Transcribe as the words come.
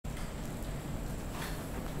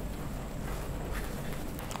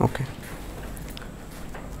Okay.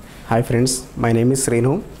 Hi friends, my name is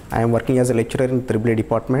Renu. I am working as a lecturer in IIIA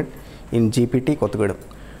department in GPT Kottagudem.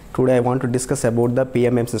 Today I want to discuss about the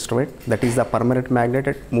PMM's instrument, that is the permanent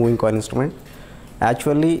magnet moving coil instrument.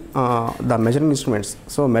 Actually, the measuring instruments.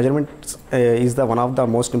 So measurements is the one of the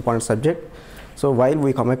most important subject. So while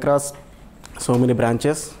we come across so many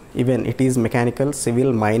branches, even it is mechanical,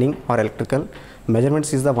 civil, mining or electrical,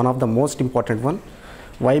 measurements is the one of the most important one.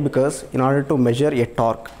 Why? Because in order to measure a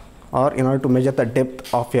torque or in order to measure the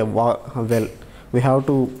depth of a well, we have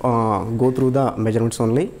to go through the measurements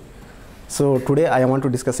only. So today I want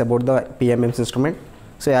to discuss about the PMM's instrument.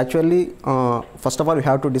 So actually, first of all, we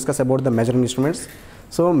have to discuss about the measuring instruments.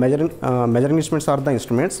 So measuring instruments are the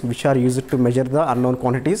instruments which are used to measure the unknown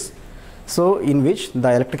quantities. So in which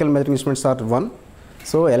the electrical measuring instruments are one.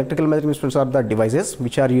 So electrical measuring instruments are the devices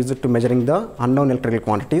which are used to measuring the unknown electrical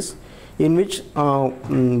quantities, in which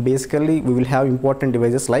basically we will have important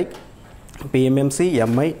devices like PMMC,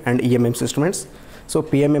 MI and EMMC instruments. So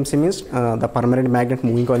PMMC means the permanent magnet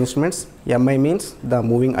moving coil instruments, MI means the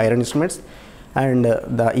moving iron instruments, and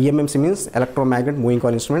the EMMC means electromagnet moving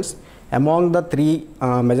coil instruments. Among the three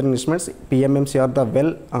measuring instruments, PMMC are the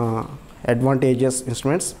well advantageous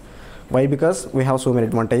instruments. Why? Because we have so many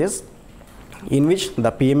advantages, in which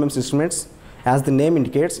the PMMC instruments, as the name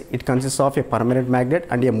indicates, it consists of a permanent magnet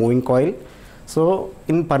and a moving coil. So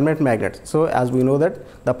in permanent magnet, so as we know that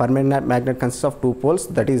the permanent magnet consists of two poles,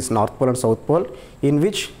 that is north pole and south pole, in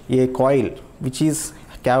which a coil which is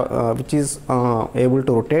able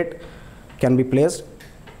to rotate can be placed.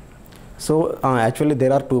 So actually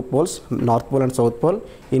there are two poles, north pole and south pole,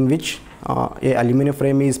 in which a aluminum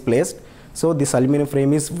frame is placed. So this aluminum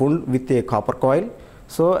frame is wound with a copper coil.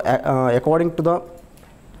 So according to the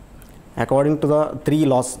three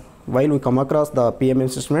laws, while we come across the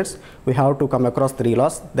PMMC instruments, we have to come across three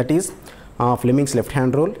laws, that is Fleming's left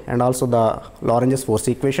hand rule, and also the Lorentz force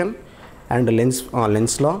equation, and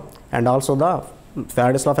Lenz's law, and also the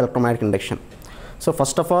Faraday's law of electromagnetic induction. So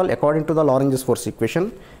first of all, according to the Lorentz force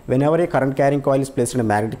equation, whenever a current carrying coil is placed in a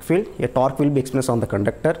magnetic field, a torque will be experienced on the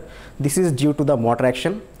conductor. This is due to the motor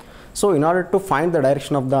action. So in order to find the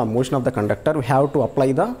direction of the motion of the conductor, we have to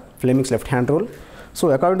apply the Fleming's left hand rule.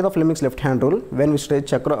 So according to the Fleming's left hand rule, when we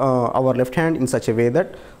stretch our left hand in such a way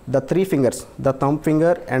that the three fingers, the thumb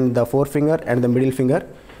finger and the forefinger and the middle finger,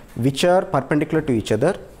 which are perpendicular to each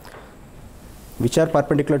other,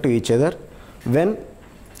 when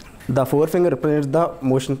the forefinger represents the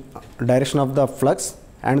motion direction of the flux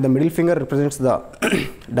and the middle finger represents the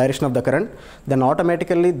direction of the current, then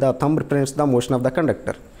automatically the thumb represents the motion of the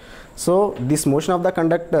conductor. So this motion of the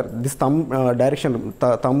conductor, this thumb direction,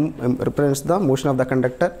 the thumb represents the motion of the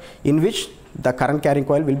conductor, in which the current carrying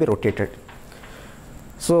coil will be rotated.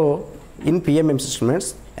 So in PMMC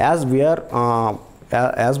instruments, as we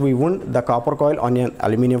wound the copper coil on an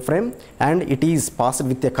aluminum frame and it is passed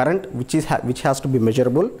with a current which has to be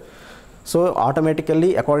measurable. So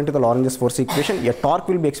automatically, according to the Lorentz force equation, a torque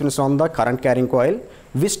will be experienced on the current carrying coil,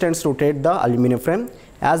 which tends to rotate the aluminum frame.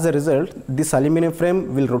 As a result, this aluminum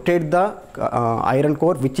frame will rotate the iron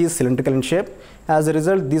core, which is cylindrical in shape. As a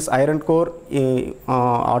result, this iron core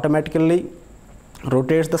automatically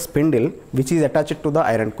rotates the spindle which is attached to the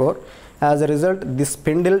iron core. As a result, this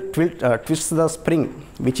spindle twists the spring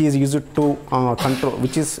which is used to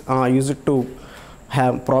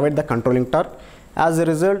provide the controlling torque. As a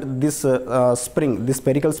result, this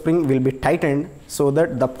spherical spring will be tightened so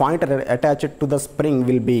that the pointer attached to the spring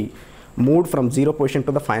will be moved from zero position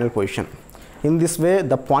to the final position. In this way,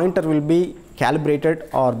 the pointer will be calibrated,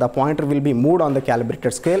 or the pointer will be moved on the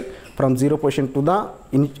calibrated scale from zero position to the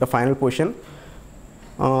final position,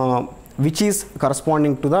 which is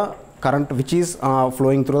corresponding to the current which is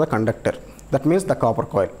flowing through the conductor, that means the copper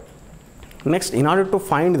coil. Next, in order to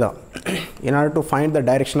find the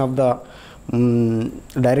direction of the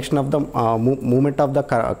movement of the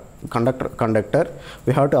conductor,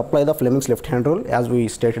 we have to apply the Fleming's left hand rule, as we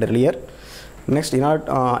stated earlier. Next,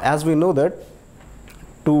 as we know that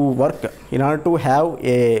in order to have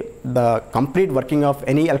the complete working of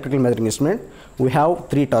any electrical measuring instrument, we have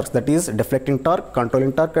three torques, that is deflecting torque,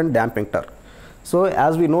 controlling torque and damping torque. So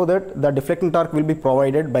as we know that the deflecting torque will be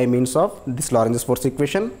provided by means of this Lorentz force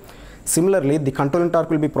equation. Similarly, the controlling torque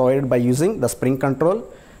will be provided by using the spring control.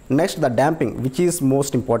 Next, the damping, which is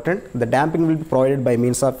most important, the damping will be provided by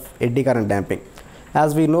means of eddy current damping.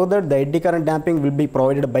 As we know that the eddy current damping will be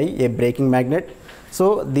provided by a braking magnet.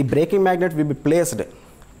 So the braking magnet will be placed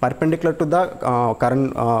perpendicular to the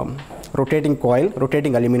current rotating coil,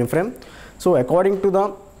 rotating aluminum frame. So according to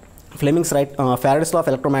the Faraday's law of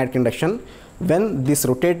electromagnetic induction, when this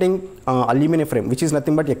rotating aluminum frame, which is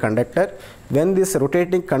nothing but a conductor, when this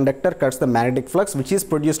rotating conductor cuts the magnetic flux which is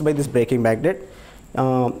produced by this braking magnet,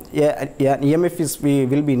 EMF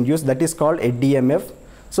will be induced, that is called eddy EMF.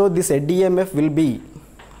 So this eddy EMF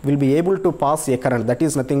will be able to pass a current, that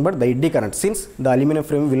is nothing but the eddy current, since the aluminum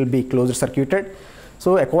frame will be closed circuited.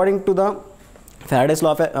 So according to the Faraday's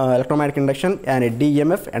law of electromagnetic induction, an eddy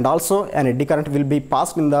EMF and also an eddy current will be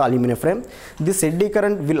passed in the aluminum frame. This eddy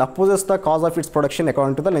current will opposes the cause of its production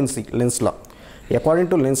according to the Lenz's law. According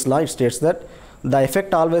to Lenz's law, it states that the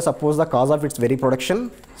effect always opposes the cause of its very production.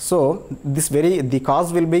 So the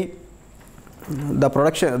cause will be the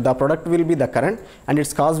product will be the current, and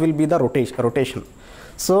its cause will be the rotation.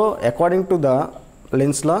 So according to the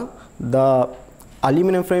Lenz's law, the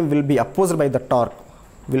aluminum frame will be opposed by the torque,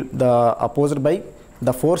 opposed by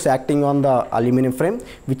the force acting on the aluminum frame,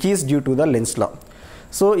 which is due to the Lenz's law.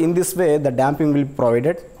 So in this way the damping will be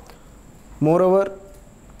provided. Moreover,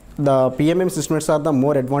 the PMM instruments are the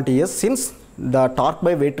more advantageous, since the torque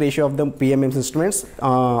by weight ratio of the PMM instruments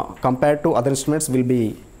compared to other instruments will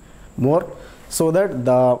be more, so that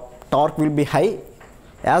the torque will be high.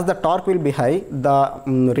 As the torque will be high,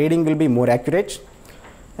 the reading will be more accurate.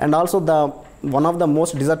 And also one of the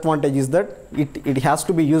most disadvantages is that it has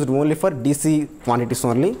to be used only for DC quantities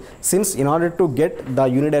only, since in order to get the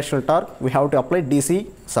unidirectional torque we have to apply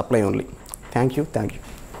DC supply only. Thank you.